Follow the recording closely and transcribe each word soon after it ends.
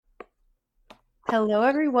Hello,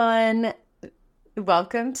 everyone.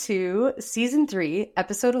 Welcome to season 3,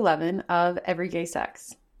 episode 11 of Everyday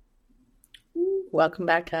Sex. Welcome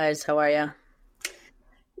back, guys. How are you?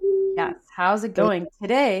 Yes. How's it going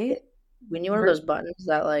today? We need one of those buttons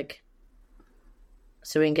that,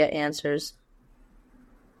 so we can get answers.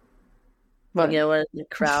 What? You know, when the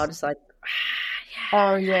crowd is like,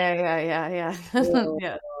 Oh, yeah. "Whoa,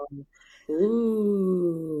 Yeah.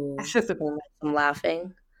 ooh, It's just I'm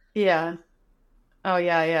laughing." yeah. Oh,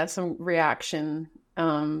 yeah. Some reaction,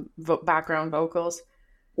 background vocals.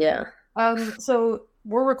 Yeah. So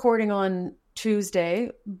we're recording on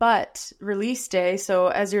Tuesday, but release day. So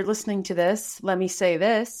as you're listening to this, let me say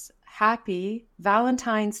this. Happy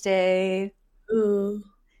Valentine's Day. Ooh.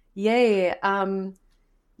 Yay.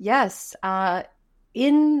 Yes.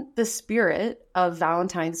 In the spirit of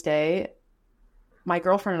Valentine's Day, my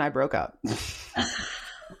girlfriend and I broke up.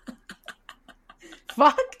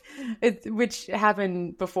 Fuck. Which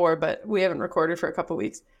happened before, but we haven't recorded for a couple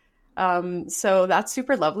weeks. So that's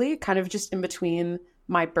super lovely. Kind of just in between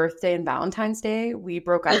my birthday and Valentine's Day, we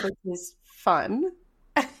broke up, which was fun.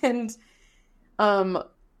 And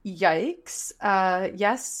yikes.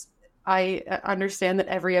 Yes, I understand that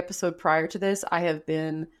every episode prior to this, I have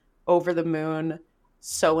been over the moon,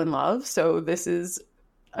 so in love. So this is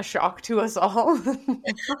a shock to us all.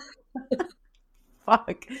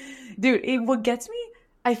 Fuck. Dude, what gets me,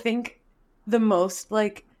 I think, the most,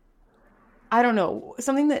 I don't know,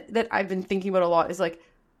 something that I've been thinking about a lot is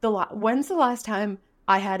when's the last time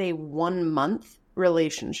I had a 1 month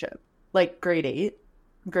relationship? Like grade 8,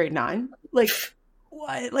 grade 9? Like,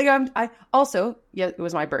 what? I also, yeah, it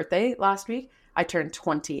was my birthday last week. I turned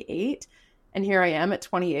 28, and here I am at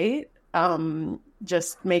 28,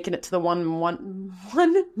 just making it to the one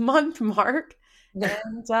month mark,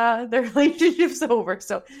 and the relationship's over.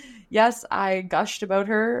 So, yes, I gushed about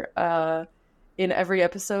her in every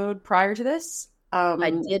episode prior to this. I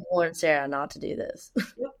did warn Sarah not to do this.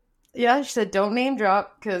 Yeah, she said don't name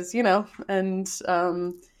drop because, and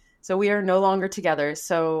so we are no longer together.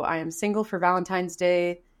 So I am single for Valentine's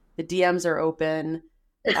Day. The DMs are open.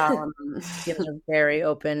 Given a very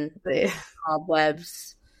open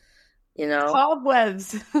cobwebs,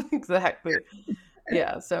 Cobwebs. Exactly.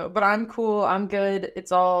 Yeah, but I'm cool. I'm good.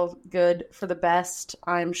 It's all good for the best,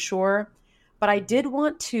 I'm sure. But I did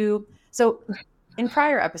want to, so in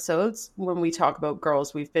prior episodes, when we talk about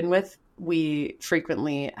girls we've been with, we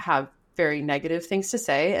frequently have very negative things to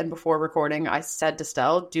say. And before recording, I said to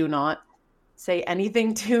Stel, do not say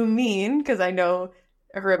anything too mean, because I know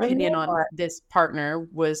her opinion on this partner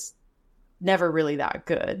was never really that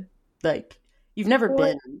good. Like, you've never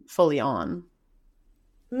been fully on.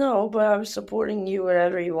 No, but I was supporting you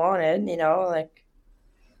whatever you wanted,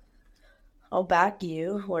 I'll back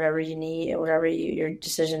you, whatever you need, whatever your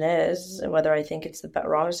decision is, whether I think it's the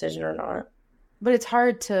wrong decision or not. But it's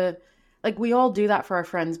hard to, we all do that for our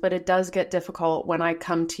friends, but it does get difficult when I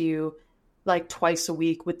come to you twice a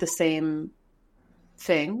week with the same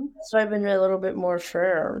thing. So I've been a little bit more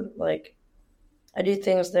firm. I do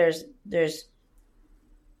things,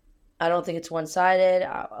 I don't think it's one-sided.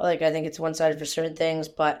 I think it's one-sided for certain things,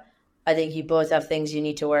 but I think you both have things you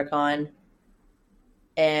need to work on.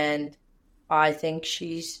 And I think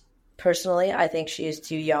personally, I think she is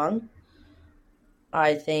too young.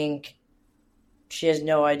 I think she has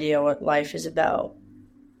no idea what life is about.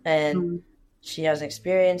 And she hasn't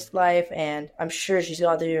experienced life, and I'm sure she's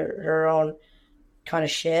gone through her own kind of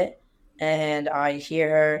shit. And I hear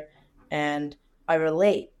her, and I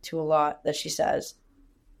relate to a lot that she says.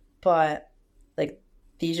 But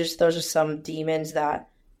those are some demons that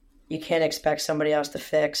you can't expect somebody else to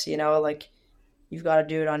fix, you've got to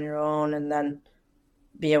do it on your own and then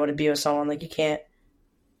be able to be with someone. You can't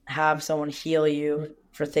have someone heal you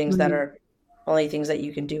for things that are only things that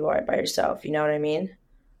you can do by yourself. You know what I mean?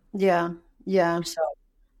 Yeah. So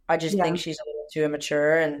I just think she's a little too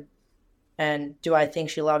immature, and do I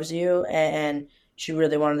think she loves you and she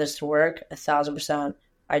really wanted this to work? 1,000%.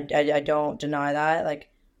 I don't deny that.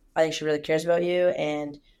 I think she really cares about you,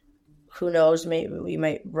 and who knows, maybe we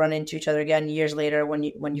might run into each other again years later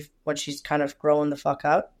when she's kind of growing the fuck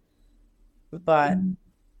up. But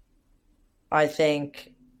I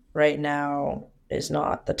think right now is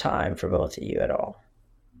not the time for both of you at all.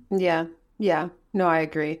 Yeah. No, I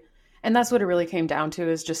agree. And that's what it really came down to,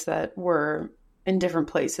 is just that we're in different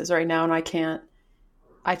places right now, and I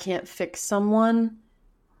can't fix someone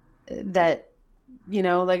that,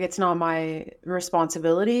 it's not my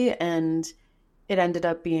responsibility. And it ended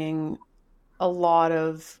up being a lot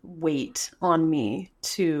of weight on me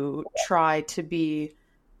to try to be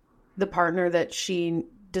the partner that she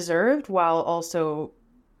deserved, while also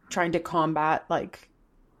trying to combat like,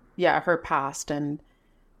 yeah, her past and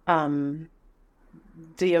um,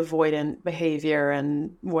 the avoidant behavior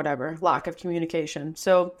and whatever, lack of communication.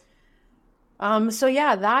 So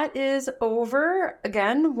yeah, that is over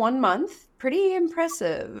again, 1 month. Pretty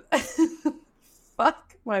impressive.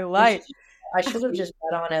 Fuck my life. I should have just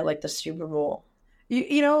bet on it like the Super Bowl.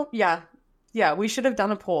 You know, yeah. Yeah, we should have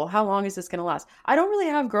done a poll. How long is this going to last? I don't really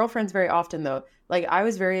have girlfriends very often though. Like I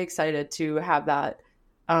was very excited to have that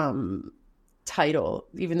title,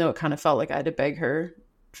 even though it kind of felt like I had to beg her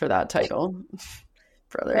for that title.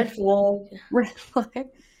 Brother. Red flag. Red flag.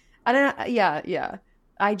 I don't know. Yeah, yeah.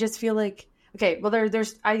 I just feel like okay, well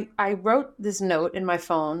I wrote this note in my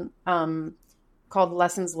phone called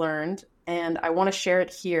Lessons Learned, and I want to share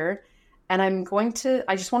it here. And I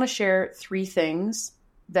just want to share 3 things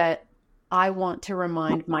that I want to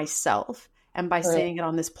remind myself. And by saying it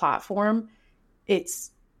on this platform,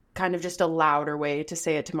 it's kind of just a louder way to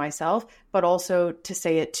say it to myself, but also to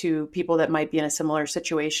say it to people that might be in a similar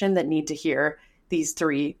situation that need to hear these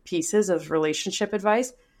 3 pieces of relationship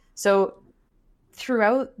advice. So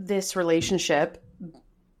throughout this relationship,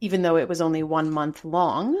 even though it was only 1 month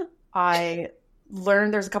long, I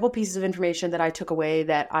learned there's a couple pieces of information that I took away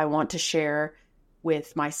that I want to share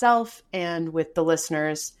with myself and with the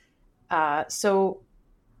listeners. So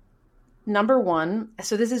number 1,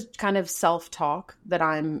 so this is kind of self-talk that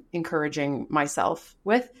I'm encouraging myself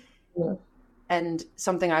with, and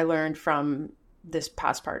something I learned from this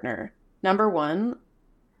past partner. Number 1,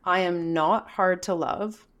 I am not hard to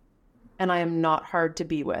love and I am not hard to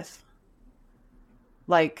be with.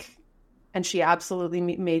 Like, and she absolutely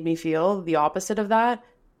made me feel the opposite of that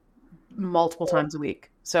multiple times a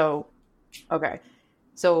week. So, okay.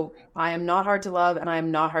 So I am not hard to love and I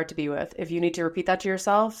am not hard to be with. If you need to repeat that to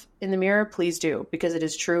yourself in the mirror, please do, because it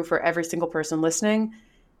is true for every single person listening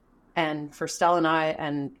and for Stel and I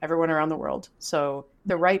and everyone around the world. So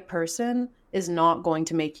the right person is not going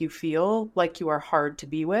to make you feel like you are hard to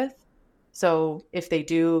be with. So if they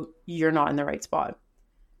do, you're not in the right spot.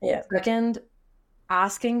 Yeah. Second,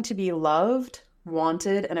 asking to be loved,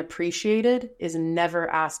 wanted, and appreciated is never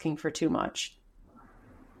asking for too much.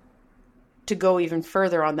 To go even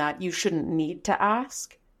further on that, you shouldn't need to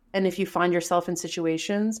ask. And if you find yourself in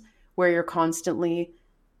situations where you're constantly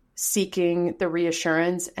seeking the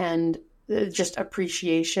reassurance and just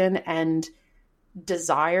appreciation and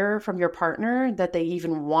desire from your partner that they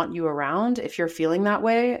even want you around, if you're feeling that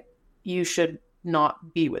way, you should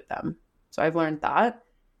not be with them. So I've learned that.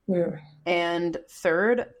 Yeah. And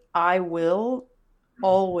third, I will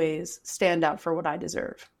always stand up for what I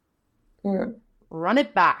deserve. Yeah. Run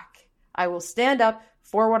it back. I will stand up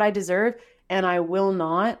for what I deserve, and I will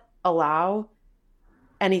not allow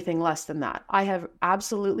anything less than that. I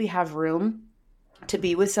absolutely have room to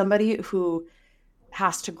be with somebody who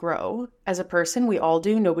has to grow as a person. We all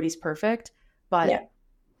do. Nobody's perfect. But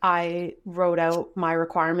I wrote out my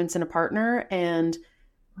requirements in a partner, and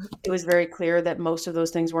it was very clear that most of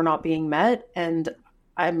those things were not being met. And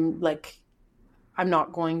I'm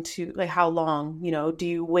not going to, like, how long, do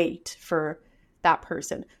you wait for that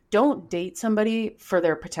person? Don't date somebody for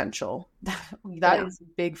their potential. That is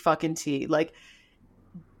big fucking tea. Like,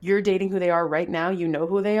 you're dating who they are right now. You know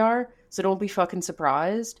who they are. So don't be fucking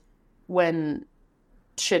surprised when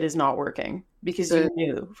shit is not working, because you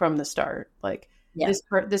knew from the start. Like,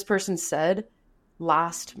 this person said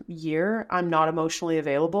last year, I'm not emotionally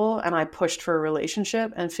available. And I pushed for a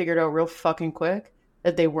relationship and figured out real fucking quick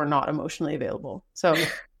that they were not emotionally available. So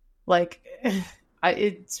like,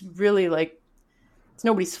 it's really like, it's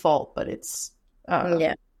nobody's fault, but it's,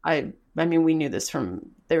 I mean, we knew this from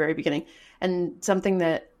the very beginning. And something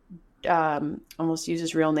that almost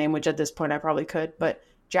uses real name, which at this point I probably could, but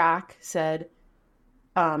Jack said,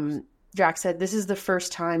 this is the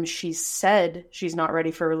first time she said she's not ready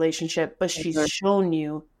for a relationship, but she's shown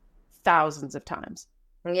you thousands of times.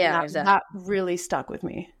 Yeah, exactly. That really stuck with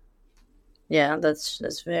me. Yeah, that's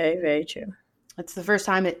very, very true. It's the first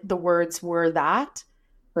time the words were that,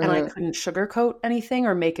 and I couldn't sugarcoat anything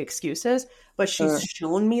or make excuses, but she's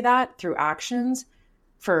shown me that through actions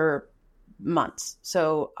for months.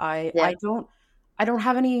 So I don't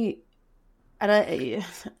have any, and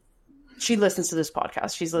she listens to this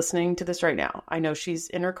podcast. She's listening to this right now. I know she's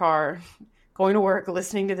in her car going to work,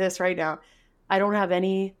 listening to this right now. I don't have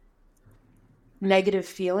any negative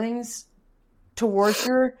feelings towards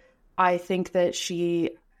her. I think that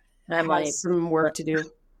she has some work to do.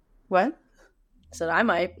 What? So I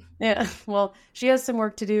might. Yeah. Well, she has some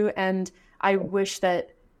work to do. And I wish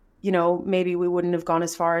that, maybe we wouldn't have gone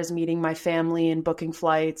as far as meeting my family and booking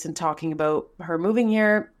flights and talking about her moving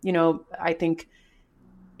here. I think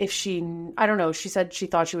if she, I don't know, she said she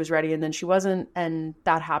thought she was ready and then she wasn't, and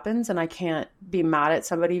that happens, and I can't be mad at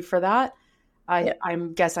somebody for that. Yeah.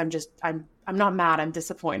 I'm not mad, I'm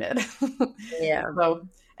disappointed. Yeah. So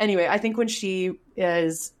anyway, I think when she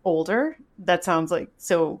is older, that sounds like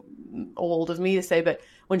so old of me to say, but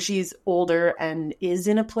when she's older and is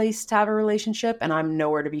in a place to have a relationship and I'm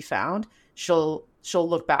nowhere to be found, she'll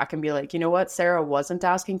look back and be like, you know what, Sarah wasn't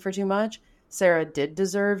asking for too much. Sarah did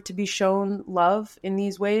deserve to be shown love in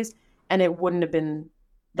these ways, and it wouldn't have been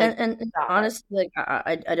like And that hard. honestly, like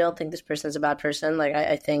I don't think this person is a bad person. Like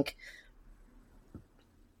I think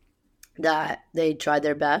that they tried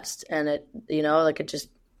their best, and it, like it just,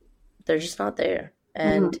 they're just not there, Mhm.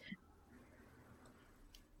 and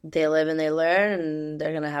they live and they learn, and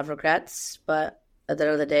they're gonna have regrets, but at the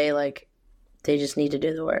end of the day, like, they just need to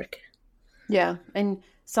do the work. Yeah. And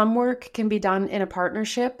some work can be done in a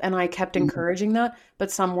partnership, and I kept Mhm. encouraging that,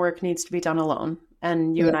 but some work needs to be done alone.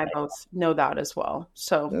 And you Yeah. and I both know that as well.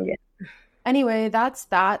 So, Yeah. anyway, that's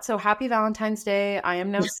that. So, happy Valentine's Day. I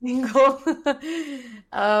am now single.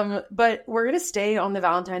 But we're going to stay on the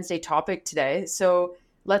Valentine's Day topic today. So,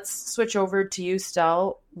 let's switch over to you,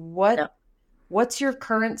 Stel. Yeah. What's your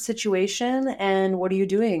current situation and what are you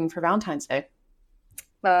doing for Valentine's Day?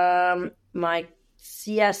 My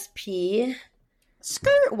CSP.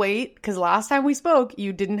 Skirt, wait, because last time we spoke,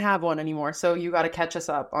 you didn't have one anymore. So you got to catch us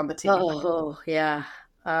up on the tea. Oh, yeah.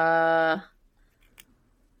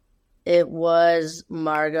 It was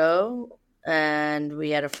Margot, and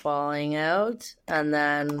we had a falling out, and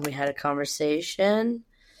then we had a conversation,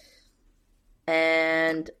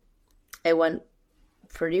 and it went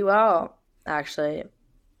pretty well, actually.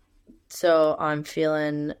 So I'm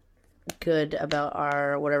feeling good about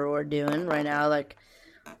our whatever we're doing right now. Like,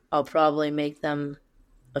 I'll probably make them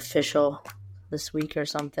official this week or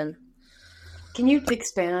something. Can you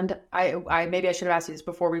expand? I maybe I should have asked you this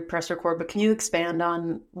before we press record, but can you expand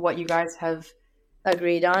on what you guys have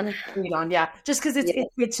Agreed on? agreed on? Yeah, just because Yeah.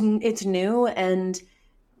 it's new, and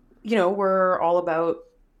we're all about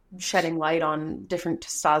shedding light on different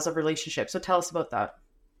styles of relationships. So tell us about that.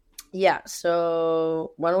 Yeah,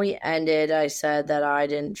 so when we ended, I said that I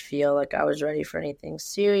didn't feel like I was ready for anything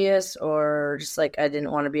serious, or just like I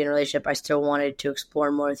didn't want to be in a relationship. I still wanted to explore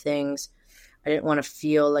more things. I didn't want to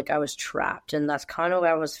feel like I was trapped. And that's kind of what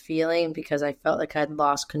I was feeling, because I felt like I'd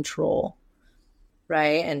lost control,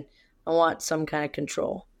 right? And I want some kind of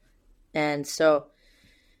control. And so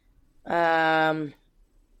um,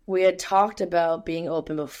 we had talked about being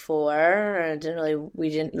open before, and we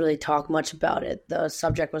didn't really talk much about it. The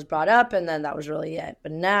subject was brought up, and then that was really it.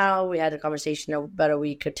 But now we had a conversation about a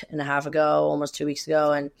week and a half ago, almost 2 weeks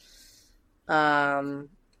ago, and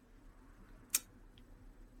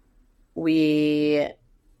we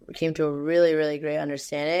came to a really, really great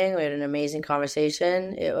understanding. We had an amazing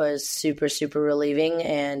conversation. It was super, super relieving,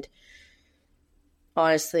 and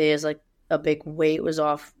honestly, it's like a big weight was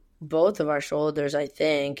off both of our shoulders, I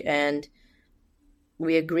think. And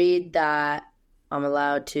we agreed that I'm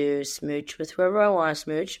allowed to smooch with whoever I want to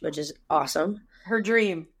smooch, which is awesome. Her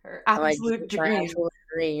My absolute my dream. actual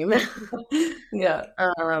dream. Yeah.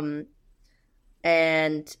 um,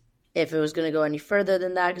 and if it was going to go any further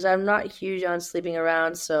than that, because I'm not huge on sleeping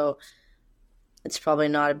around, so it's probably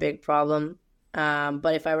not a big problem.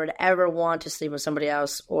 But if I were to ever want to sleep with somebody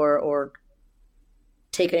else, or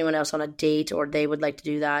take anyone else on a date, or they would like to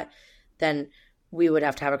do that, then we would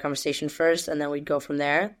have to have a conversation first, and then we'd go from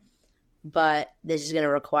there. But this is going to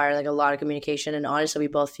require like a lot of communication, and honestly, we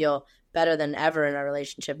both feel better than ever in our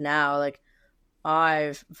relationship now. Like,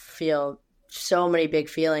 I feel so many big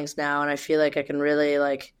feelings now, and I feel like I can really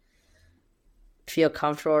like feel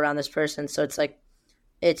comfortable around this person. So it's like,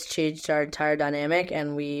 it's changed our entire dynamic,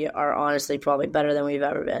 and we are honestly probably better than we've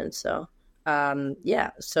ever been. So yeah,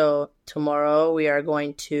 so tomorrow we are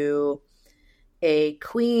going to a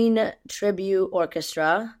Queen tribute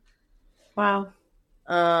orchestra. Wow.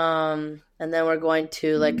 And then we're going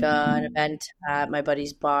to like an event at my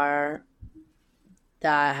buddy's bar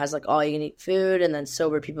that has like all you can eat food, and then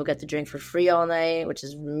sober people get to drink for free all night, which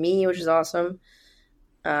is me, which is awesome.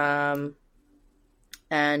 Um,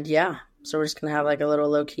 and yeah, so we're just gonna have like a little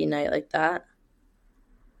low key night like that.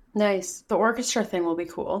 Nice. The orchestra thing will be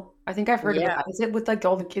cool. I think I've heard about Yeah, that. Is it with like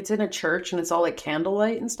all the kids in a church and it's all like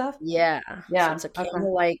candlelight and stuff? yeah. So Yeah. it's a Okay.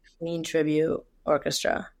 candlelight Queen tribute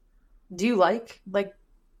orchestra. Do you like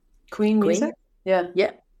Queen Queen? music? Yeah.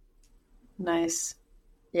 Yeah, Nice.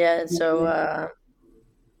 yeah. And so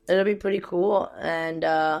it'll be pretty cool, and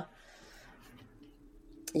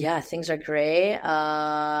yeah, things are great.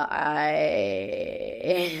 I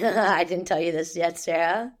I didn't tell you this yet,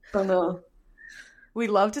 Sarah. Oh no. We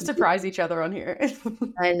love to surprise each other on here.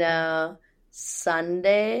 I know.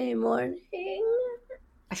 Sunday morning,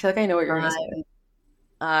 I feel like I know what you're gonna I, say.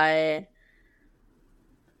 I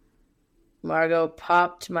Margot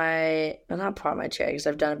popped my, well, not popped my cherry because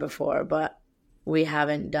I've done it before, but we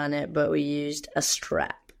haven't done it, but we used a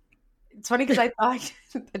strap. It's funny because I thought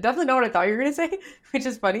I definitely know what I thought you were gonna say, which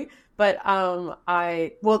is funny. But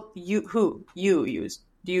you used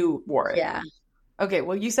you wore it. Yeah. Okay,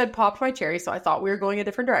 well you said popped my cherry, so I thought we were going a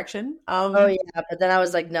different direction. Oh, yeah. But then I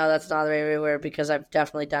was like, no, that's not the way we wear it because I've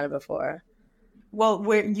definitely done it before. Well,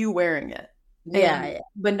 where you wearing it? Yeah. And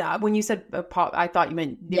Yeah. but when you said pop, I thought you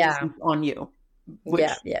meant it was Yeah. on you. Which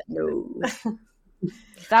Yeah. Yeah. No.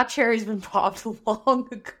 that cherry's been popped long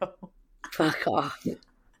ago. Fuck off.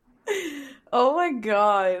 Oh my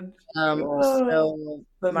god. Oh, So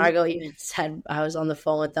let me. Margot even said I was on the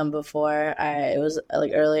phone with them before. It was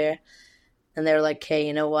like earlier, and they were like, "Hey,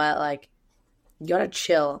 you know what? Like, you gotta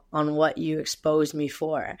chill on what you exposed me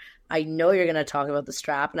for. I know you're gonna talk about the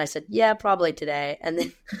strap." And I said, "Yeah, probably today." And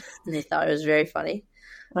then and they thought it was very funny.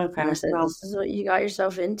 Okay. And I said, Well, "This is what you got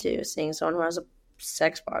yourself into, seeing someone who has a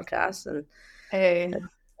sex podcast." hey.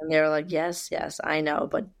 And they were like, "Yes, yes, I know,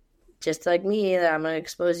 but just like me, I'm going to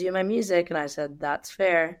expose you to my music." And I said, "That's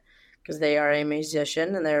fair," because they are a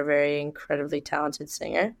musician and they're a very incredibly talented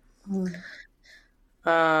singer.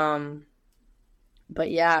 Um, but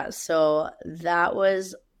yeah, so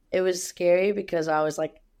it was scary because I was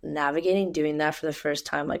like navigating doing that for the first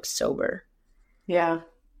time, like sober. Yeah.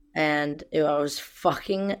 And it was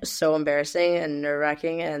fucking so embarrassing and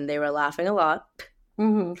nerve-wracking, and they were laughing a lot.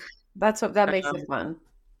 Mm-hmm. That makes it fun.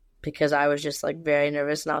 Because I was just like very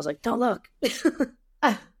nervous, and I was like, "Don't look,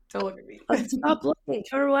 Don't look at me. stop looking,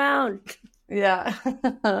 turn around." Yeah.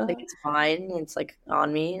 Like it's fine, it's like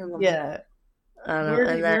on me. And Yeah. I don't know.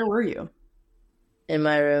 And then Where were you? in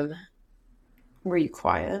my room, Were you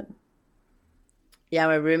quiet? yeah,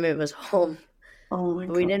 my roommate was home, Oh my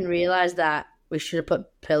but we god. didn't realize that we should have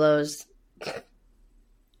put pillows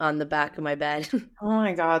on the back of my bed. Oh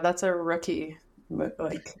my god, that's a rookie.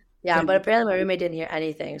 Like, Yeah, but apparently my roommate didn't hear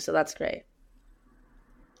anything, so that's great.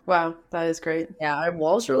 wow, that is great. Yeah, our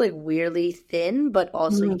walls are like weirdly thin, but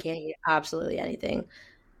also you Mhm. can't hear absolutely anything.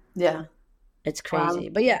 Yeah. It's Wow. crazy.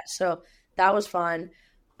 But yeah, so that was fun.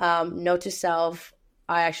 Note to self,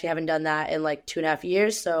 I actually haven't done that in like 2.5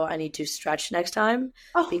 years, so I need to stretch next time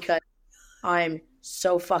Oh. because I'm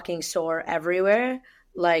so fucking sore everywhere.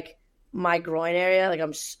 Like my groin area, like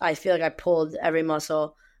I feel like I pulled every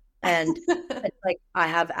muscle, and it's like I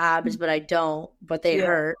have abs, but I don't, but they Yeah.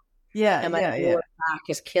 hurt, Yeah, and my yeah, yeah. lower back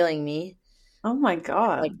is killing me. Oh my Like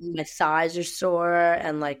god. my thighs are sore,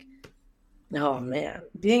 and like, oh man,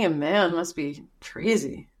 Being a man must be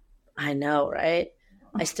crazy. I know, right?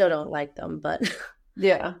 I still don't like them, but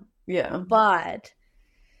Yeah. Yeah. but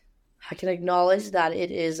I can acknowledge that it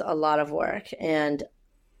is a lot of work. And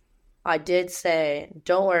I did say,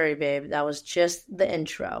 "Don't worry, babe. That was just the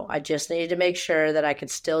intro. I just needed to make sure that I could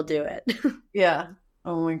still do it." Yeah.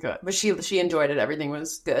 Oh my god. But she enjoyed it. Everything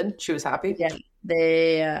was good. She was happy. Yeah,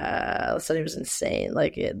 they said it was insane.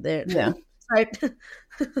 Like they're Yeah. right.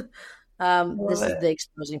 Love This is it. the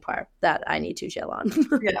exposing part that I need to chill on.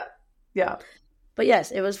 Yeah. Yeah. But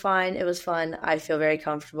yes, it was fine. It was fun. I feel very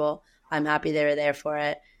comfortable. I'm happy they were there for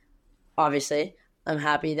it. Obviously, I'm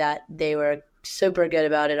happy that they were super good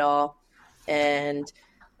about it all, and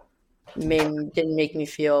didn't make me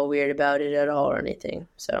feel weird about it at all or anything.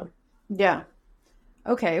 So Yeah.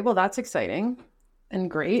 Okay, well that's exciting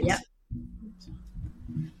and great. yeah,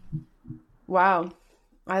 Wow.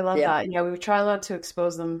 I love yeah. that. Yeah, we try not to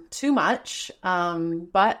expose them too much.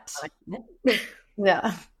 But yeah.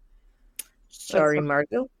 That's Sorry,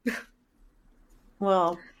 Margot.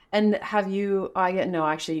 well, and have you I get no,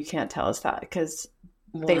 actually you can't tell us that because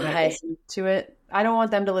they might Why? listen to it. I don't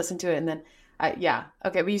want them to listen to it and then yeah.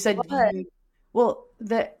 Okay, but you said What? well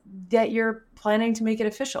that you're planning to make it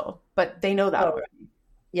official, but they know that Oh, already.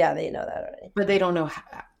 yeah, they know that already. But they don't know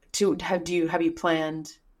how to have you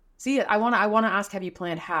planned. See, I want to ask have you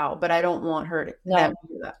planned how, but I don't want her to them No, to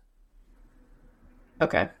do that.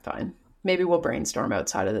 Okay, fine. Maybe we'll brainstorm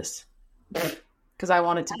outside of this because I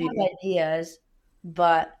want it to I be. have ideas,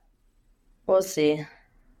 but we'll see.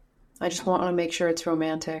 I just want to make sure it's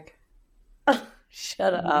romantic.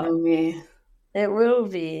 Shut You know up. me. It will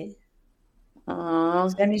be. Aw,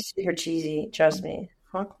 It's gonna be super cheesy. Trust me.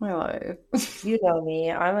 fuck my life. You know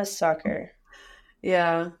me. I'm a sucker.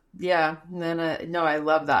 Yeah, yeah. And then no, I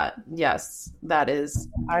love that. Yes, that is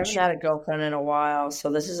I haven't had a girlfriend in a while,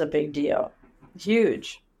 so this is a big deal.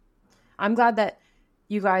 huge. I'm glad that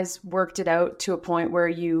you guys worked it out to a point where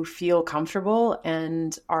you feel comfortable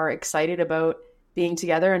and are excited about being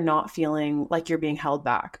together and not feeling like you're being held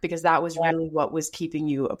back, because that was really what was keeping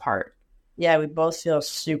you apart. Yeah, we both feel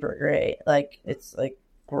super great. Like, it's like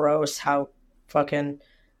gross how fucking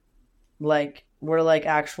like we're like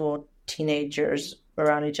actual teenagers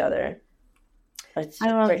around each other. It's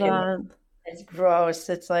I love freaking, that. it's gross.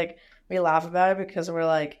 It's like we laugh about it because we're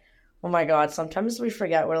like, oh my God, sometimes we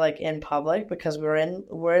forget we're like in public because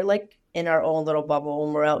we're like in our own little bubble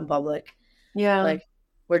when we're out in public. Yeah. Like,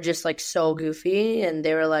 we're just like so goofy. And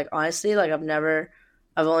they were like, honestly, like I've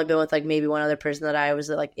only been with like maybe one other person that I was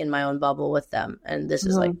like in my own bubble with them. And this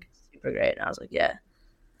is like super great. And I was like, yeah.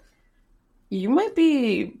 You might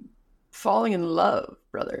be falling in love,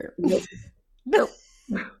 brother. Nope. Nope.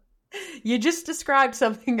 You just described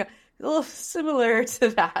something a little similar to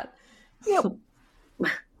that. Yep.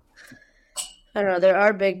 I don't know. There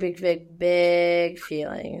are big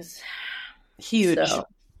feelings. Huge. So.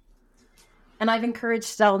 And I've encouraged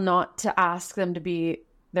Stel not to ask them to be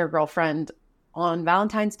their girlfriend on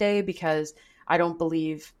Valentine's Day, because I don't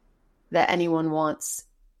believe that anyone wants.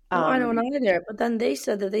 No, I don't either. But then they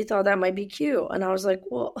said that they thought that might be cute, and I was like,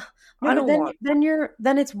 "Well, I don't want."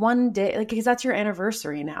 Then it's one day, like, because that's your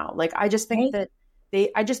anniversary now. Like, I just think that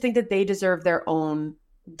they deserve their own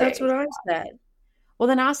day. That's what I said. Well,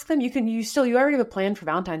 then ask them. You already have a plan for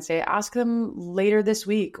Valentine's Day. Ask them later this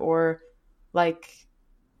week, or like,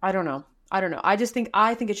 I don't know. I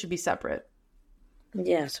think it should be separate.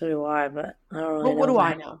 Yeah, so do I, but I don't really know. What do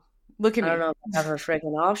I know? Look at me. I don't know if I have a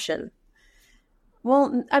freaking option.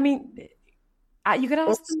 Well, I mean, you could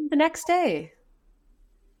ask them the next day.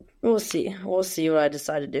 We'll see. We'll see what I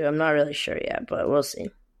decide to do. I'm not really sure yet, but we'll see.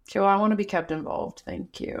 Joe, I want to be kept involved.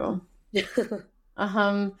 Thank you.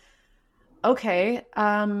 Okay.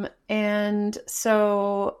 And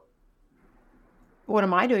so what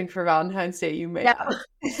am I doing for Valentine's Day, you may ask?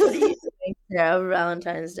 What are you doing for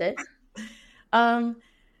Valentine's Day? I'm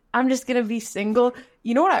just going to be single.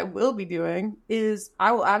 You know what I will be doing is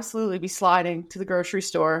I will absolutely be sliding to the grocery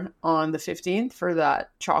store on the 15th for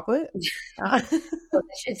that chocolate. That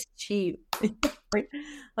shit's cheap.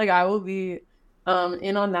 Like I will be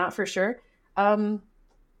in on that for sure. I'm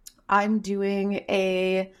doing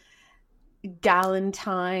a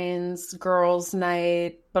Valentine's girls'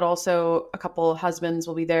 night, but also a couple husbands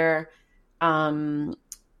will be there.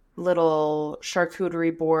 Little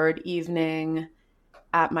charcuterie board evening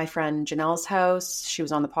at my friend Janelle's house. She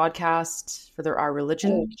was on the podcast for our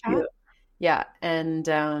religion chat. Yeah.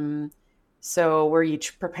 And so we're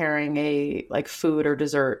each preparing a like food or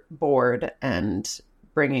dessert board and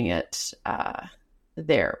bringing it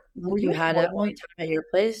there. Were you had it one time at your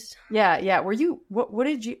place? Yeah. Were you, what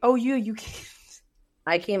did you, oh, you came.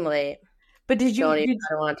 I came late. But did you, I don't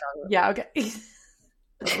want to talk about it. Yeah, okay.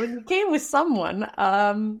 When you came with someone,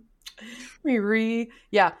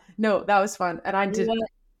 yeah, no, that was fun. And I did.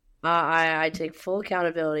 I take full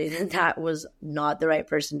accountability that was not the right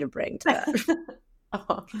person to bring to that.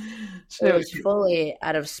 It was fully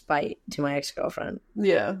out of spite to my ex-girlfriend.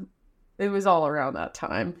 Yeah, it was all around that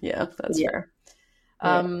time. Yeah, that's fair.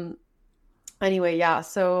 Anyway, yeah,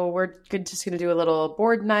 so we're just going to do a little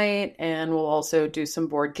board night, and we'll also do some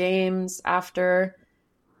board games after.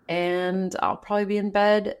 And I'll probably be in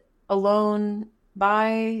bed alone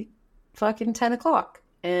by fucking 10 o'clock.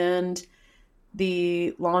 And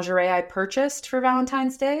the lingerie I purchased for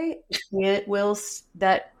Valentine's Day,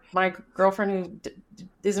 that my girlfriend who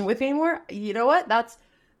isn't with me anymore, you know what? That's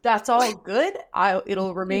all good.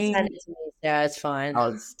 It'll remain. Send it to me. Yeah, it's fine.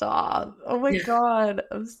 Oh, stop. Oh my God.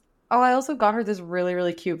 I also got her this really,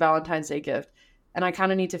 really cute Valentine's Day gift. And I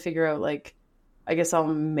kind of need to figure out, like, I guess I'll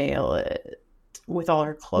mail it with all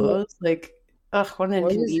her clothes. Like, ugh, what an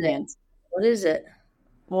inconvenience. What is it?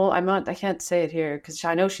 Well, I can't say it here because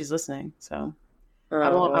I know she's listening. So I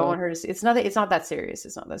want her to see. It's not that serious.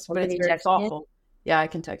 It's not this, but it's very thoughtful. Yeah, I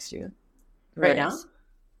can text you. Right now?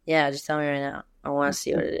 Yeah, just tell me right now. I want to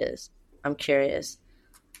see what it is. I'm curious.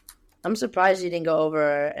 I'm surprised you didn't go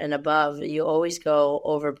over and above. You always go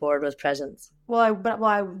overboard with presents. Well,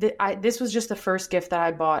 this was just the first gift that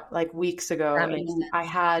I bought like weeks ago. And I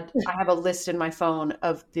have a list in my phone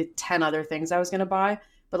of the 10 other things I was going to buy,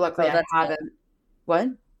 but luckily I haven't. Gay. What?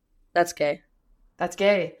 That's gay. That's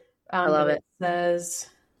gay. I love it. It says,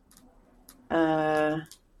 so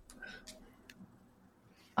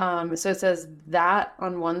it says that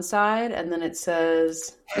on one side, and then it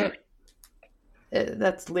says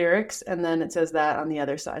that's lyrics, and then it says that on the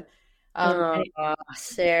other side.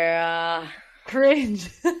 Sarah. Cringe.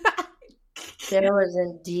 Sarah was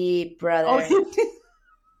in deep, brother. Oh.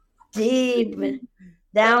 Deep.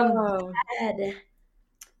 Down bad.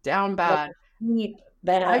 Down bad. Deep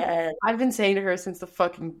bad. I've been saying to her since the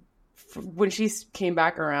fucking when she came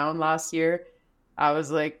back around last year, I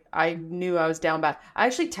was like, I knew I was down bad. I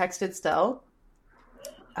actually texted Stel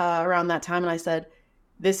around that time, and I said,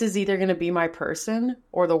 "This is either going to be my person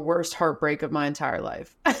or the worst heartbreak of my entire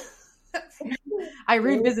life." I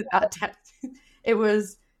revisit that text. It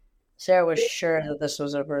was, Sarah was sure that this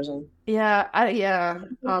was her person. yeah, yeah,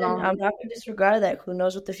 I'm not going to disregard that. Who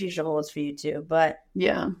knows what the future holds for you two? But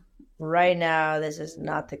yeah, right now, this is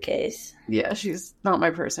not the case. yeah. She's not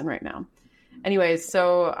my person right now. Anyways,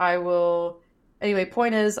 so I will. Anyway,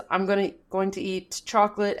 point is, I'm going to eat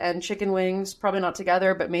chocolate and chicken wings. Probably not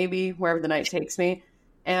together, but maybe wherever the night takes me.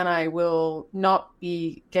 And I will not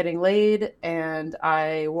be getting laid, and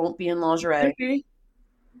I won't be in lingerie.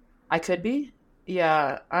 I could be.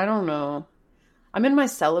 Yeah, I don't know. I'm in my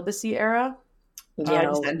celibacy era. I Yeah,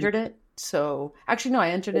 just entered it. So actually, no, I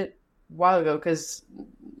entered it a while ago because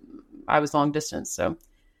I was long distance. So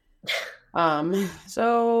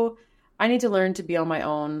I need to learn to be on my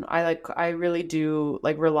own. I really do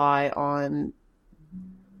like rely on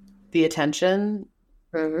the attention.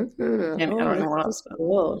 mm-hmm. I don't know what This else. is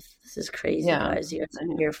growth. This is crazy, Yeah. guys.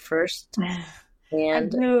 You're first, I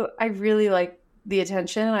and do. I really like the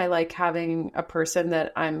attention. I like having a person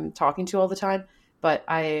that I'm talking to all the time. But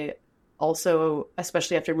I also,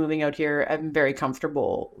 especially after moving out here, I'm very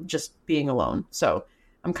comfortable just being alone. So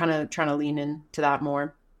I'm kind of trying to lean into that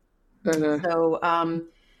more. mm-hmm. So,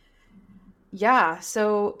 yeah.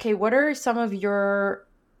 So, okay, what are some of your,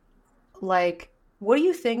 like, what do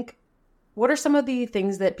you think? What are some of the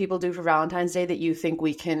things that people do for Valentine's Day that you think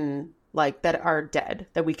we can, like, that are dead,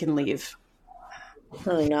 that we can leave? I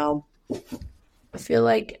don't know. I feel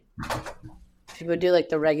like people do like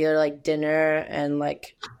the regular like dinner and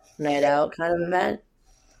like night out kind of event,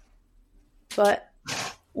 but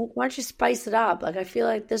why don't you spice it up? Like I feel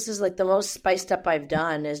like this is like the most spiced up I've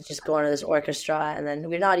done is just going to this orchestra and then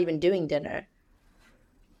we're not even doing dinner.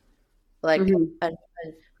 Like Mhm. and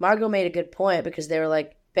Margot made a good point because they were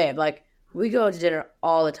like, babe, like we go to dinner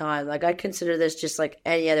all the time. Like I consider this just like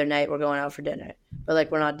any other night we're going out for dinner. But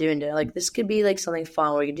like we're not doing dinner. Like this could be like something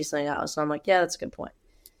fun where we could do something else. So I'm like, yeah, that's a good point.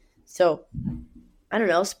 So I don't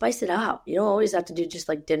know, spice it up. You don't always have to do just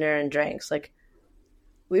like dinner and drinks. Like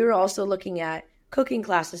we were also looking at cooking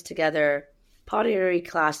classes together, pottery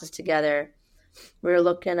classes together. We were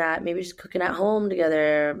looking at maybe just cooking at home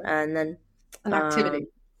together and then An um activity.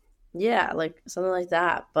 yeah, like something like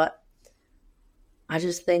that. But I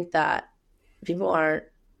just think that people aren't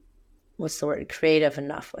what's the word, creative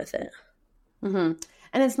enough with it. Hmm.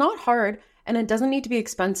 And it's not hard, and it doesn't need to be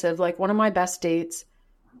expensive. Like one of my best dates,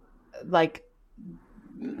 like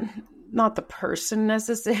not the person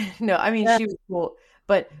necessarily. No, I mean Yeah. she was cool,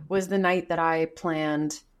 but was the night that I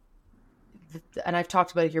planned, and I've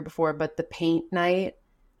talked about it here before, but the paint night.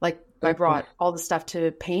 Like I brought all the stuff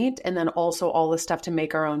to paint, and then also all the stuff to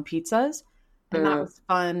make our own pizzas, and that Mm, was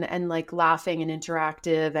fun and like laughing and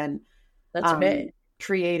interactive and that's great.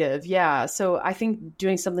 creative. Yeah, so I think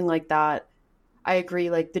doing something like that. I agree.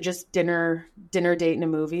 Like the just dinner date in a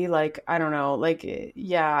movie. Like I don't know. Like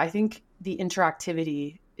yeah, I think the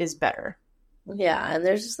interactivity is better. Yeah, and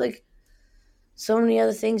there's just like so many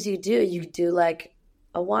other things you do. You could do like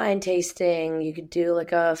a wine tasting. You could do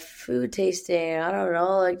like a food tasting. I don't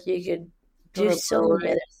know. Like you could Go do to a so many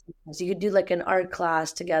brewery. other things. You could do like an art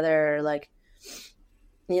class together. Like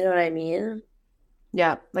you know what I mean?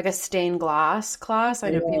 Yeah, like a stained glass class.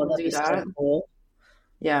 I know Oh, people that'd do be so that. cool.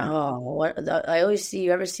 Yeah. Oh, I always see.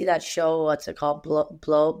 You ever see that show? What's it called?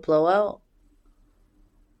 Blowout.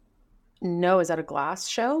 No, is that a glass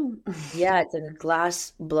show? Yeah, it's a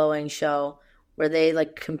glass blowing show where they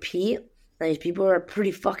like compete. And these people are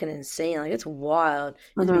pretty fucking insane. Like it's wild.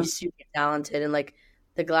 You have to be Mhm. super talented. And like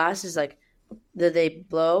the glasses like that they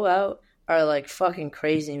blow out are like fucking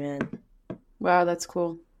crazy, man. Wow, that's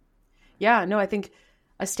cool. Yeah, no, I think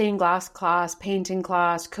a stained glass class, painting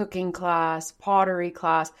class, cooking class, pottery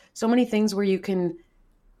class, so many things where you can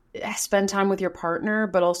spend time with your partner,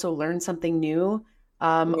 but also learn something new.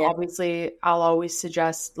 Yeah. Obviously, I'll always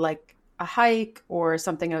suggest like a hike or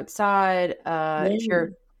something outside. Yeah.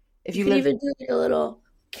 If You you could live, even do like a little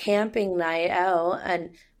camping night out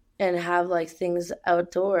and have like things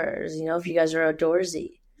outdoors, you know, if you guys are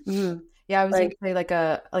outdoorsy. mhm. Yeah, I was gonna Like, say like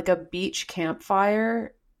a beach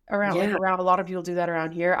campfire around like yeah, around a lot of people do that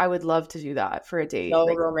around here. I would love to do that for a date. so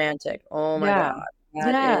Like, romantic. Oh my yeah, God.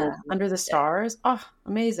 That yeah, is under the romantic, stars. Oh,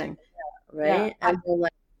 amazing. Yeah, right? And then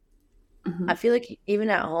like I mhm. feel like even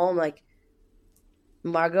at home, like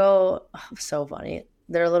Margot, oh, so funny.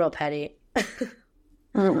 They're a little petty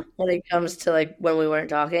Mhm. when it comes to like when we weren't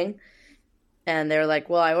talking. And they're like,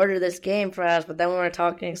 well, I ordered this game for us, but then we were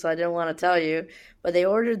talking, so I didn't want to tell you. But they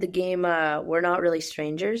ordered the game We're Not Really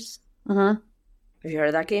Strangers. Mm-hmm. Have you heard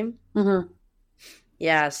of that game? Mm-hmm.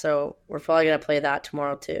 Yeah, so we're probably going to play that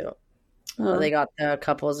tomorrow too. Oh. They got the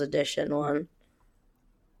couples edition one.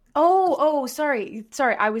 Oh, sorry.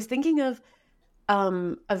 Sorry. I was thinking of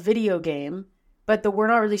a video game, but the We're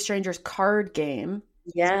Not Really Strangers card game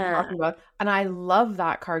is what I'm Yeah. talking about. And I love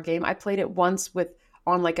that card game. I played it once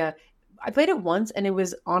I played it once and it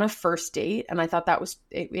was on a first date and I thought that was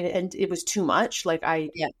and it was too much.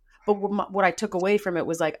 Yeah. But what I took away from it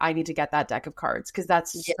was like, I need to get that deck of cards because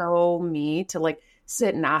that's Yeah, so me to like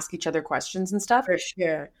sit and ask each other questions and stuff. for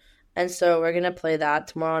sure. And so we're going to play that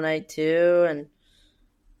tomorrow night too. And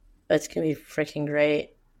it's going to be freaking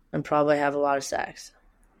great and probably have a lot of sex.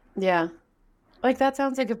 Yeah. Like that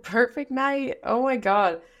sounds like a perfect night. Oh my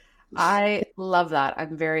God. I love that.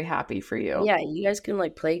 I'm very happy for you. Yeah, you guys can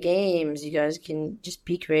like play games. You guys can just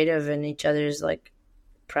be creative in each other's like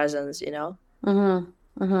presence, you know?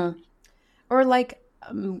 Mm-hmm. Mm-hmm. Or like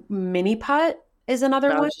mini putt is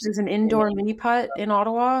another I one. was just There's an indoor mini putt in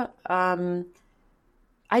Ottawa.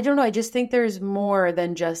 I don't know. I just think there's more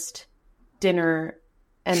than just dinner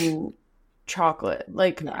and chocolate.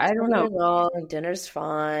 Like, not I don't know. wrong. Dinner's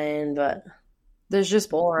fine, but There's just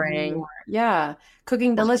boring. more. Yeah.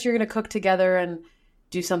 Cooking, unless you're going to cook together and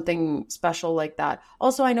do something special like that.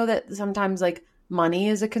 Also, I know that sometimes like money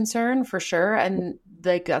is a concern for sure. And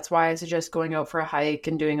like, that's why I suggest going out for a hike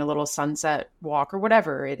and doing a little sunset walk or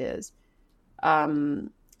whatever it is.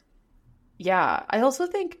 Um, yeah. I also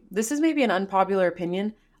think this is maybe an unpopular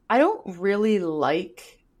opinion. I don't really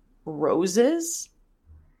like roses.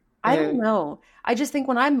 I don't Mm, know. I just think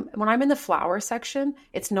when I'm in the flower section,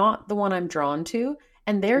 it's not the one I'm drawn to,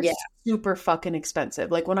 and they're yeah. super fucking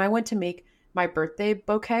expensive. Like when I went to make my birthday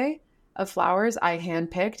bouquet of flowers, I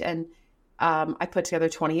handpicked and I put together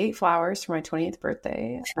 28 flowers for my 28th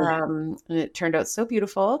birthday, and it turned out so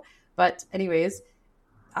beautiful. But anyways,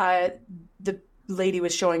 the lady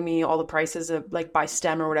was showing me all the prices of like by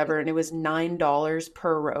stem or whatever, and it was $9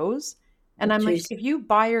 per rose. And I'm like, Jeez. if you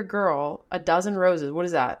buy your girl a dozen roses, what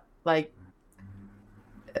is that? Like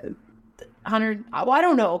 100, well, I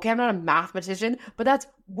don't know. Okay, I'm not a mathematician, but that's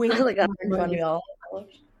way too Like much money.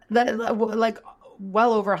 $120. Like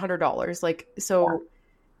well over $100. Like so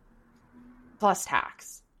plus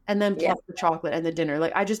tax and then Yeah. plus the chocolate and the dinner.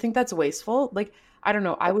 Like I just think that's wasteful. Like I don't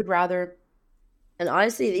know. I would rather. And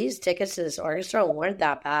honestly, these tickets to this orchestra weren't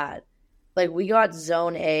that bad. Like we got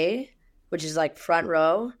Zone A, which is like front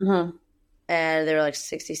row, Mhm. and they were like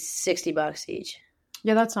 $60 each.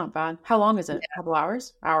 Yeah, that's not bad. How long is it? A couple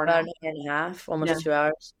hours? Hour and a About half? an hour and a half, Yeah, almost 2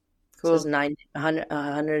 hours. So it's cool. 90, 100,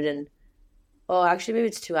 100 and, well, actually, maybe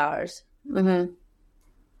it's 2 hours. Hmm.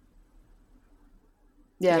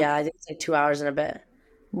 Yeah. Yeah, I think it's like 2 hours and a bit,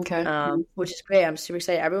 Okay. which is great. I'm super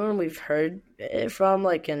excited. Everyone we've heard it from,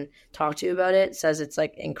 like, and talked to about it says it's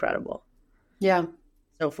like incredible. Yeah.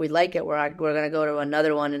 So if we like it, we're gonna go to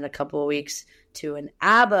another one in a couple of weeks to an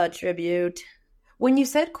ABBA tribute. When you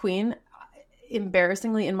said Queen,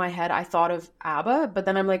 embarrassingly in my head, I thought of ABBA, but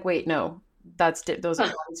then I'm like, wait, no, those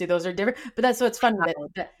are obviously those are different. But that's so it's funny How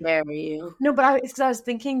that dare you? no, but it's 'cause I was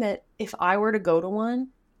thinking that if I were to go to one,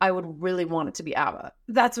 I would really want it to be ABBA.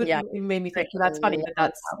 That's what Yeah, made me think. But that's funny, freaking but love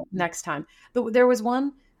that's that one. next time. There was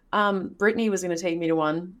one. Brittany was going to take me to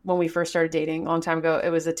one when we first started dating a long time ago. It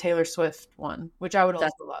was a Taylor Swift one, which I would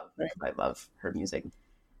That's also love because I love her music.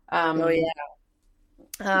 oh Um,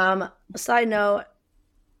 yeah. Side note,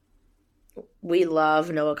 we love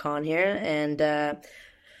Noah Khan here, and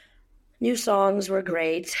new songs were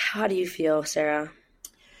great. How do you feel, Sarah?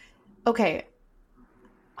 okay,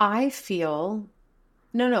 I feel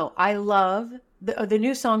no. I love the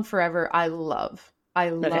new song "Forever." I love. I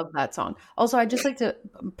Okay. love that song. Also, I'd just like to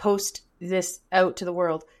post this out to the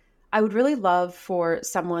world. I would really love for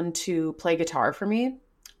someone to play guitar for me.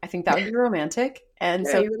 I think that would be romantic. And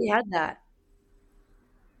Yeah, so, you already had that.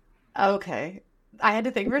 okay, I had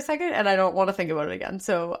to think for a second, and I don't want to think about it again.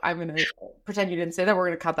 So I'm gonna pretend you didn't say that. We're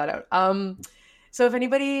gonna cut that out. So if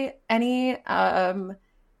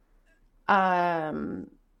um,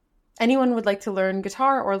 anyone would like to learn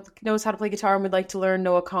guitar or knows how to play guitar and would like to learn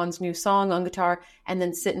Noah Kahan's new song on guitar and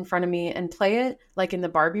then sit in front of me and play it like in the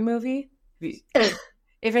Barbie movie.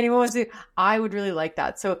 If anyone wants to, I would really like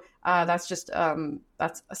that. So that's just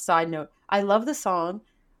that's a side note. I love the song.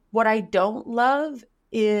 What I don't love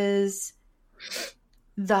is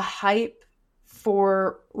the hype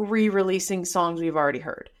for re-releasing songs we've already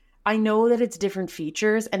heard. I know that it's different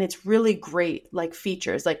features and it's really great, like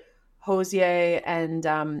features. Like Hosier and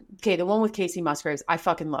okay, the one with Casey Musgraves. I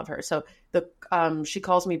fucking love her. So the She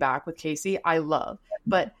Calls Me Back with Casey, I love.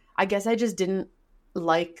 But I guess I just didn't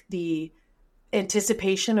like the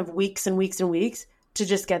anticipation of weeks and weeks and weeks to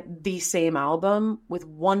just get the same album with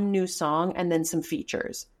one new song and then some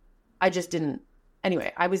features. I just didn't.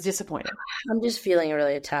 Anyway, I was disappointed. I'm just feeling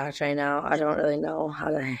really attacked right now. I don't really know how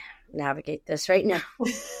to navigate this right now.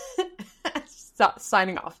 Stop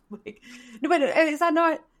signing off. Like, no, but is that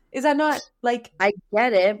not like, I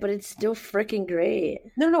get it, but it's still freaking great.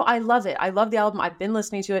 no, I love it. I love the album. I've been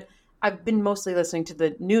listening to it. I've been mostly listening to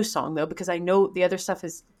the new song though, because I know the other stuff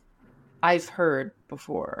is I've heard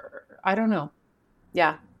before. I don't know.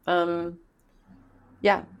 Yeah.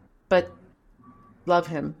 Yeah, but love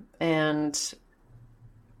him. And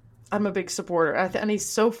I'm a big supporter. And he's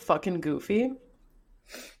so fucking goofy.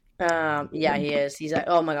 Yeah, he is. He's like,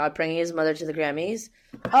 oh my god, bringing his mother to the Grammys.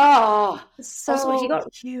 Oh, So also, he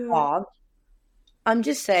got cute. robbed. I'm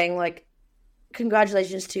just saying, like,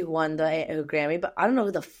 congratulations to who won the Grammy, but I don't know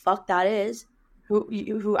who the fuck that is.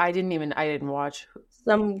 Who I didn't watch.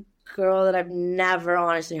 Some girl that I've never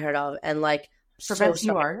honestly heard of, and like, For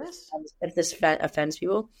new artists? If this offends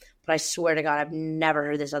people, but I swear to God, I've never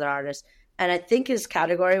heard this other artist. And I think his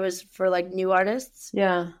category was for like new artists.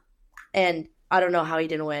 Yeah. And I don't know how he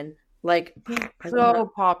didn't win. Like,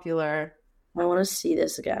 so popular. I want to see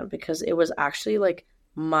this again because it was actually like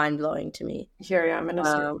mind blowing to me. Here, yeah, I'm gonna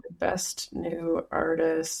see best new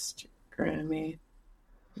artist Grammy.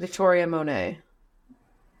 Victoria Monet.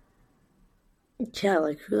 Yeah,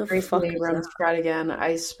 like who the fuck is that? Again,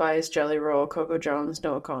 Ice Spice, Jelly Roll, Coco Jones,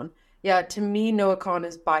 Noah Kahan. Yeah, to me, Noah Kahan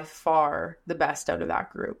is by far the best out of that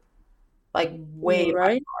group. Like way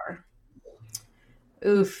by far.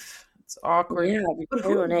 Oof, it's awkward. Yeah, but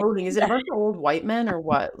who's voting? Is it a bunch of old white men or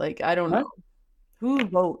what? Like I don't know. Who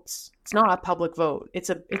votes? It's not a public vote. It's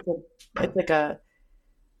like a.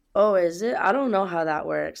 Oh, is it? I don't know how that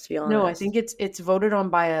works. To be honest, no, I think it's voted on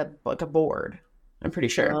by a board. I'm pretty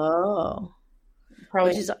sure. Oh.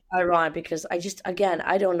 Probably. Which is ironic because I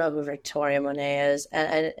don't know who Victoria Monet is,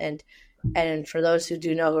 and for those who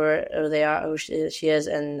do know who they are, who she is,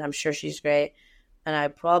 and I'm sure she's great, and I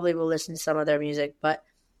probably will listen to some of their music, but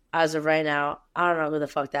as of right now, I don't know who the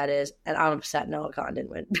fuck that is, and I'm upset Noah Kahan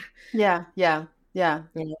didn't win. Yeah. You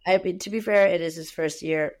know, to be fair, it is his first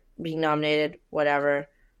year being nominated, whatever,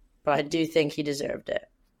 but I do think he deserved it.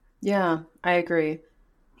 Yeah, I agree.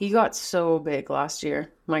 He got so big last year.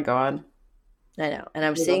 My God. I know. And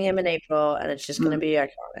I'm seeing him in April, and it's just going to be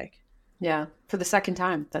iconic. Yeah. For the second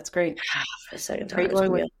time. That's great. For the second time. Are you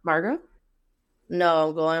going with Margot? No,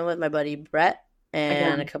 I'm going with my buddy Brett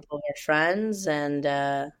and a couple of our friends. And,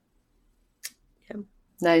 yeah.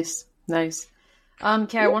 Nice.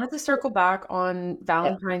 Okay, I wanted to circle back on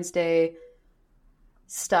Valentine's Day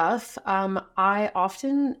stuff. I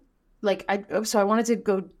often, I wanted to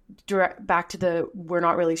go direct back to the We're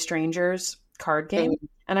Not Really Strangers card game.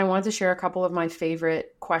 And I wanted to share a couple of my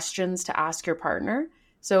favorite questions to ask your partner.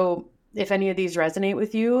 So if any of these resonate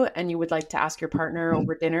with you and you would like to ask your partner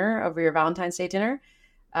over dinner, over your Valentine's Day dinner.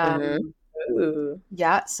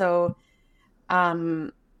 Yeah. So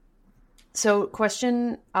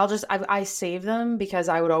question, I save them because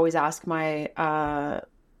I would always ask my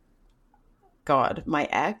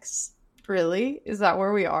ex. Really? Is that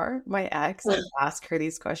where we are? My ex, and ask her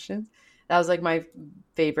these questions. That was like my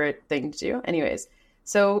favorite thing to do. Anyways.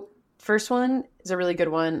 So first one is a really good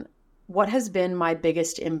one. What has been my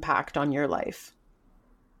biggest impact on your life?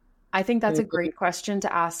 I think that's a great question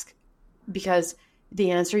to ask because the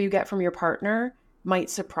answer you get from your partner might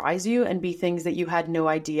surprise you and be things that you had no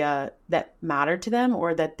idea that mattered to them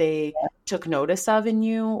or that they took notice of in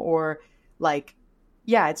you, or like,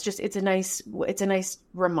 yeah, it's a nice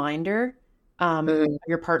reminder of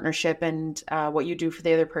your partnership and what you do for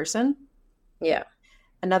the other person. Yeah.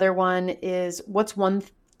 Another one is, what's one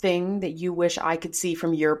thing that you wish I could see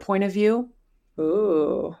from your point of view?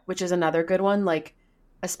 Ooh. Which is another good one. Like,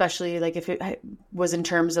 especially like if it was in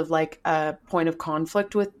terms of like a point of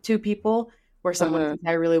conflict with two people where someone,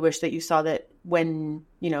 I really wish that you saw that when,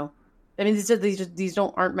 you know, I mean, these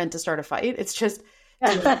aren't meant to start a fight. It's just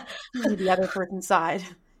the other person's side.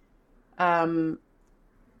 And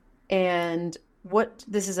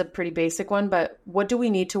this is a pretty basic one, but what do we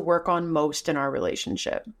need to work on most in our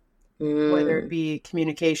relationship? Whether it be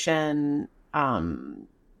communication,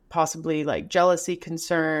 possibly like jealousy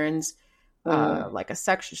concerns, like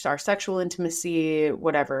our sexual intimacy,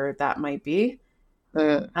 whatever that might be.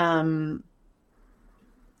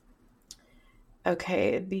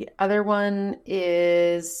 Okay. The other one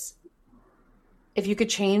is, if you could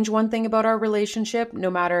change one thing about our relationship, no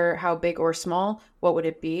matter how big or small, what would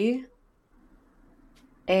it be?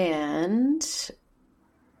 And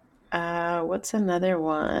what's another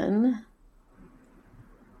one?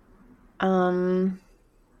 Um,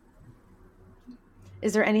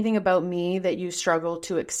 is there anything about me that you struggle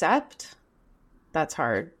to accept? That's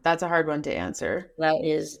hard. That's a hard one to answer. That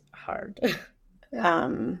is hard.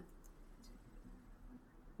 Um,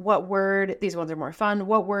 what word, these ones are more fun.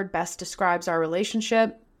 What word best describes our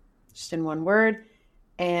relationship? Just in one word.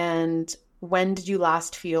 And when did you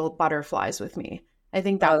last feel butterflies with me? I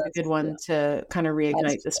think Oh, that's a good one to kind of that's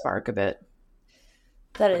reignite the spark a bit.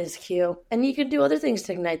 that is cute. And you can do other things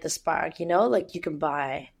to ignite the spark, you know? Like you can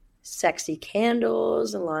buy sexy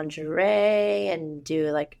candles and lingerie and do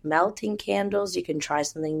like melting candles. You can try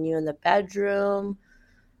something new in the bedroom.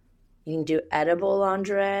 You can do edible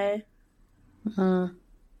lingerie. Mm.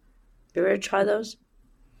 You ever try those?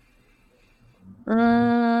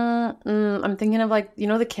 I'm thinking of like,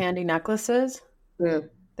 the candy necklaces? Mm.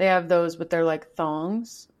 They have those, but they're like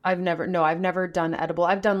thongs. I've never done edible.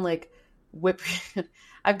 I've done like whip,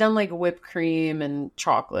 I've done like whipped cream and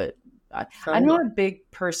chocolate. I'm Fun. not a big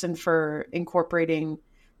person for incorporating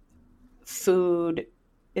food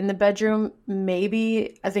in the bedroom.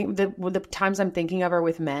 Maybe I think the times I'm thinking of are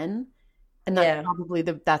with men, and Yeah,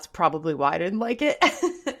 that's probably why I didn't like it.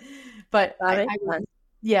 But that makes sense.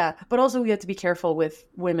 yeah, but also we have to be careful with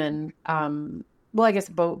women. Well, I guess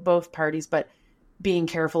both parties, but being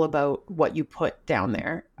careful about what you put down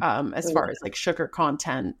there, as far as like sugar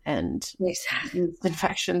content and Exactly.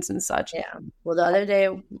 infections and such. Yeah. Well, the other day,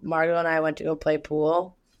 Margot and I went to go play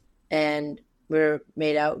pool, and we were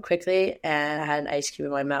made out quickly, and I had an ice cube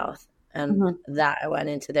in my mouth, and Mhm. that went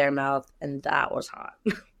into their mouth, and that was hot.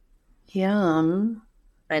 Yum.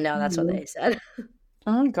 I know that's what Mhm. they said.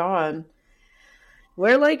 Oh my God.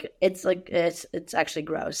 We're like it's actually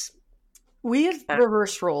gross. We have Uh,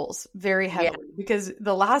 reversed roles very Yeah. heavily because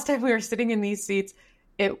the last time we were sitting in these seats,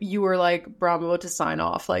 you were like, bro, I'm about to sign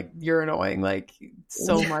off. Like, you're annoying. Like,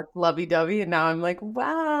 so much lovey dovey. And now I'm like,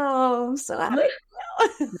 wow, I'm so happy.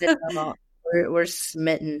 No, we're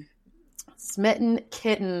smitten. Smitten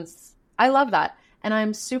kittens. I love that. And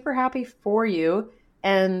I'm super happy for you.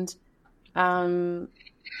 And um,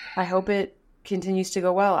 I hope it continues to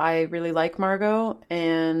go well. I really like Margot.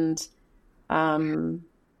 And um,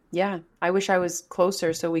 yeah, I wish I was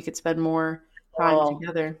closer so we could spend more time Oh,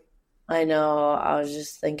 together. I know. I was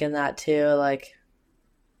just thinking that too. Like,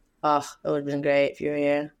 oh, it would have been great if you were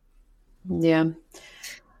here. Yeah.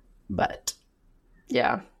 But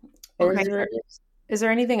yeah. It Okay. is what it is. Is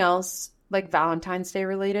there anything else like Valentine's Day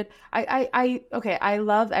related? Okay, I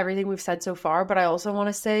love everything we've said so far, but I also want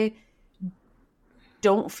to say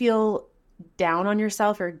don't feel down on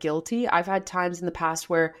yourself or guilty. I've had times in the past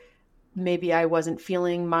where maybe I wasn't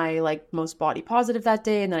feeling my like most body positive that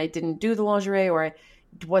day and then I didn't do the lingerie or I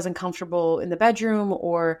wasn't comfortable in the bedroom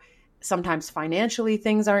or sometimes financially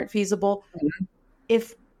things aren't feasible.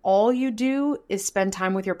 If all you do is spend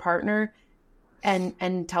time with your partner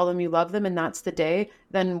and tell them you love them and that's the day,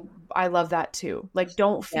 then I love that too. Like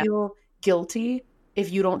don't Yeah. feel guilty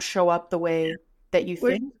if you don't show up the way that you We're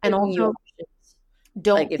just think. And giving you also options. Like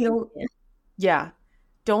don't if you feel can. yeah,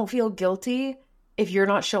 don't feel guilty if you're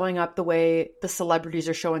not showing up the way the celebrities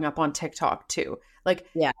are showing up on TikTok too. Like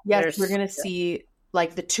Yeah. yes, we're There's going to see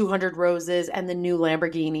like the 200 roses and the new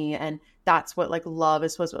Lamborghini and that's what like love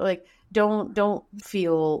is supposed to like don't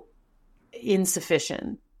feel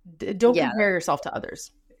insufficient. Don't yeah, compare yourself to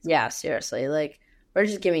others. yeah, seriously. Like we're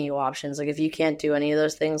just giving you options. Like if you can't do any of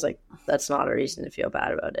those things, like that's not a reason to feel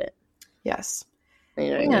bad about it. Yes. You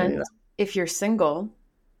know what I And mean? if you're single,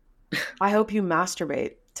 I hope you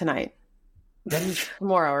masturbate tonight,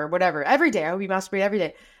 tomorrow, or whatever. Every day. I hope you masturbate every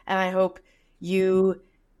day. And I hope you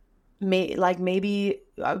maybe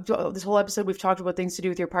this whole episode we've talked about things to do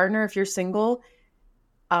with your partner. If you're single,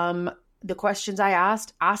 the questions I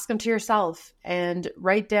asked, ask them to yourself and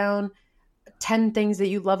write down 10 things that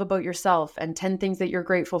you love about yourself and 10 things that you're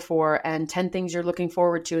grateful for and 10 things you're looking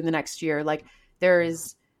forward to in the next year. Like there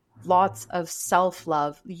is lots of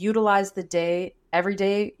self-love. Utilize the day. Every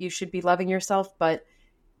day you should be loving yourself, but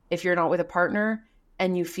if you're not with a partner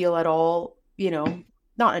and you feel at all,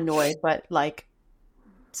 not annoyed, but like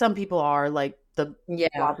some people are like the blah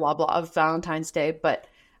Yeah. blah blah of Valentine's Day, but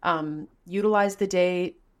utilize the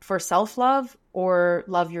day for self-love or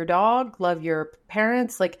love your dog, love your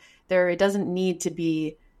parents. Like it doesn't need to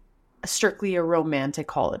be strictly a romantic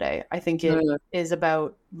holiday. I think it Mm. is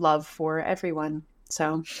about love for everyone.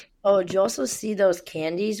 So Oh, did you also see those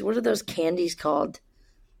candies? What are those candies called?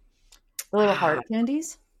 the little heart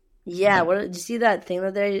candies. Yeah, what did you see that thing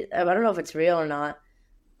that I don't know if it's real or not.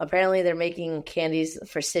 Apparently they're making candies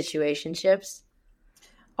for situationships.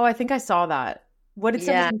 Oh, I think I saw that. What did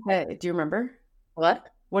Yeah. somebody say? Do you remember? What?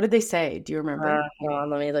 What did they say? Do you remember? Hold on,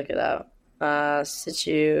 let me look it up. I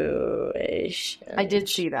Situation. did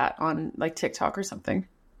see that on like TikTok or something.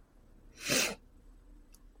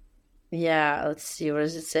 Yeah, let's see. What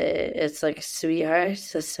does it say? It's like sweetheart.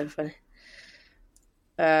 That's so funny.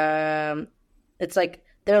 Um, it's like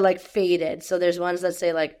they're like faded. So there's ones that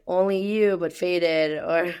say like only you but faded,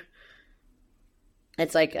 or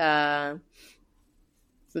it's like they're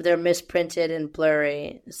misprinted and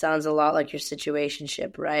blurry. It sounds a lot like your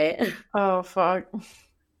situationship, right? Oh fuck.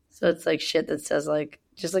 So it's like shit that says like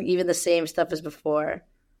just like even the same stuff as before,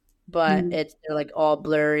 but Mm. they're like all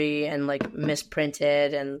blurry and like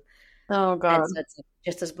misprinted, Oh and god. so it's like,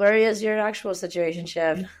 just as blurry as your actual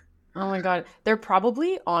situationship. Oh my god. They're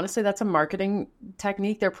probably, honestly, that's a marketing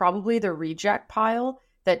technique. They're probably the reject pile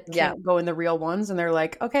that Yeah, can't go in the real ones, and they're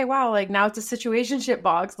like, okay, wow, like now it's a situationship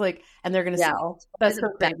box, like, and they're gonna yeah. sell. It's That's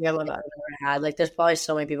probably so the best crazy. I love thing that. I've ever had. Like, there's probably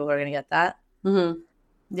so many people who are gonna get that.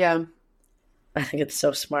 Yeah. I think it's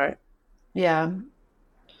so smart. Yeah.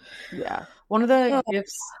 Yeah. One of the Oh,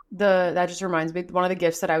 gifts, the that just reminds me, one of the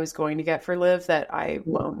gifts that I was going to get for Liv that I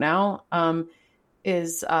won't now,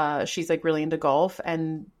 is she's like really into golf,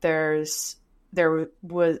 and there was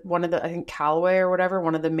one of the, I think Callaway or whatever,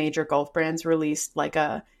 one of the major golf brands released like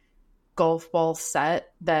a golf ball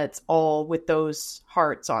set that's all with those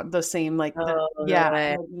hearts on the same, like the, oh, no yeah,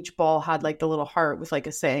 way. and like each ball had like the little heart with like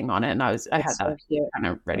a saying on it, and I had That's so that cute. kind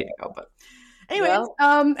of ready to go, but anyways, Well,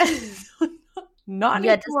 not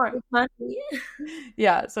yeah, just anymore. make money.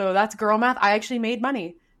 Yeah, so that's girl math. I actually made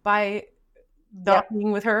money by not Yep,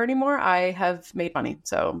 being with her anymore. I have made money.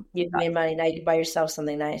 So you've made money. Now you can buy yourself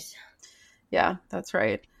something nice. yeah, that's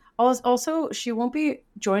right. Also, she won't be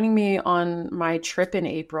joining me on my trip in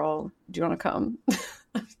April. Do you want to come?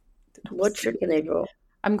 What trip in April?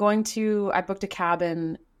 I booked a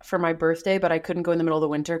cabin for my birthday, but I couldn't go in the middle of the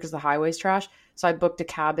winter because the highway's trash. So I booked a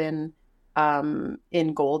cabin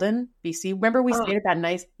in Golden, BC. Remember we Oh, stayed at that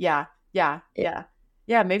nice, yeah, yeah, yeah. yeah.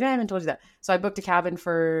 Yeah, maybe I haven't told you that. So I booked a cabin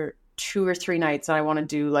for 2 or 3 nights, and I want to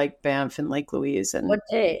do like Banff and Lake Louise, and What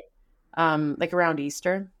date? like around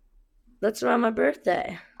Easter. That's around my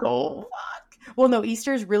birthday. Oh fuck. Well, no,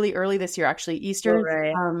 Easter's really early this year actually. Oh, Easter's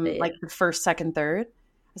right. Yeah. like the first, second, third.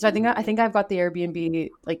 So I think I've got the Airbnb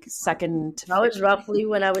like second to That fifth. was roughly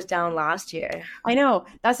when I was down last year. I know.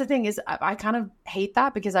 That's the thing is I kind of hate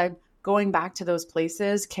that because I'm going back to those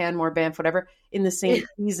places, Canmore, Banff, whatever, in the same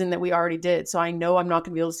season that we already did. So I know I'm not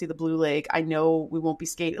going to be able to see the Blue Lake. I know we won't be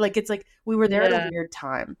skating. Like it's like we were there at a Yeah. weird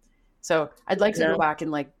time. So I'd like to go No. back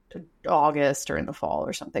in like August or in the fall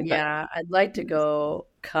or something. But Yeah, I'd like to go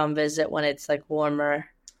come visit when it's like warmer.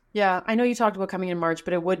 yeah, I know you talked about coming in March,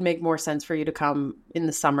 but it would make more sense for you to come in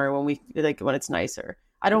the summer when we like when it's nicer.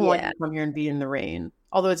 I don't want you Yeah, to come here and be in the rain.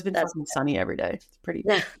 Although it's been that's fucking sunny every day. It's pretty.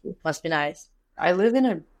 must be nice. I live in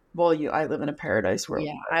a I live in a paradise world.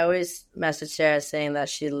 Yeah, I always message Sarah saying that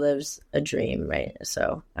she lives a dream, right?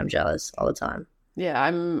 So I'm jealous all the time. Yeah,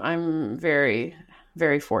 I'm very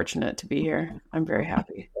very fortunate to be here. I'm very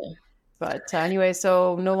happy. But anyway,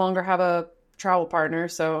 so no longer have a travel partner,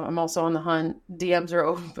 so I'm also on the hunt. DMs are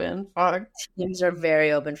open. Fuck. Things are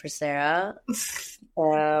very open for Sarah.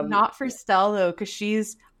 Um, Not for Stel though, because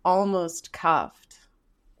she's almost cuffed.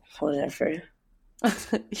 whatever.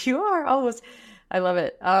 You are almost. I love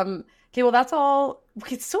it. Okay, well that's all.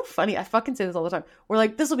 It's so funny. I fucking say this all the time. We're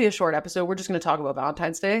like, this will be a short episode. We're just going to talk about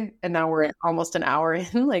Valentine's Day, and now we're Yeah, almost an hour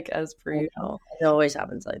in, like as per I usual. know. It always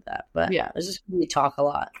happens like that, but Yeah, it's just we talk a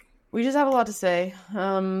lot. we just have a lot to say.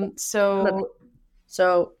 So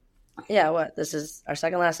So, yeah, what? This is our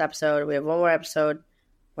second last episode. We have one more episode.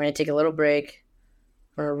 We're gonna take a little break.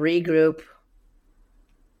 We're gonna regroup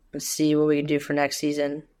and see what we can do for next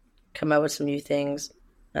season. Come out with some new things,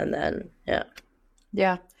 and then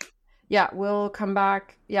yeah, yeah, we'll come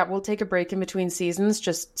back. Yeah, we'll take a break in between seasons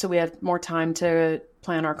just so we have more time to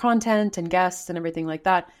plan our content and guests and everything like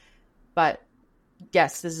that. But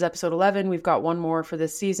yes, this is episode 11. We've got one more for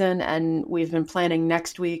this season, and we've been planning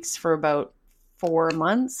next week's for about 4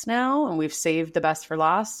 months now, and we've saved the best for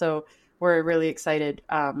last. So we're really excited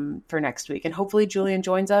for next week, and hopefully Julian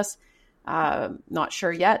joins us. Not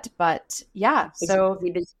sure yet, but yeah. he's a So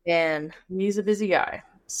busy, busy man. he's a busy guy.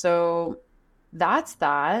 So that's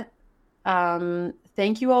that.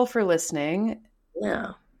 Thank you all for listening.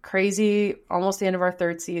 Yeah, Crazy, almost the end of our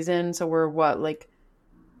third season. So we're what, like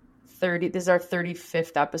 30? This is our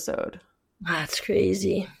 35th episode. that's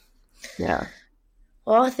crazy. Yeah.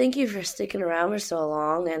 Well, thank you for sticking around for so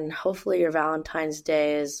long, and hopefully your Valentine's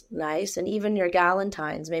Day is nice, and even your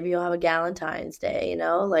Galentine's. Maybe you'll have a Galentine's Day.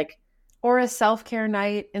 Like Or a self-care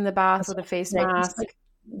night in the bath with a face like, mask.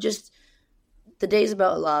 just the day's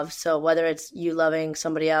about love. So whether it's you loving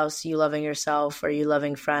somebody else, you loving yourself, or you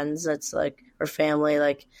loving friends, that's like, or family,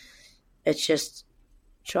 like, it's just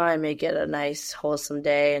try and make it a nice, wholesome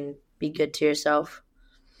day and be good to yourself.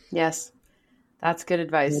 Yes, that's good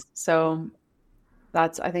advice. So I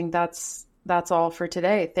think that's all for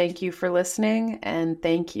today. Thank you for listening and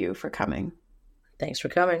thank you for coming. Thanks for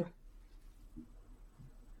coming.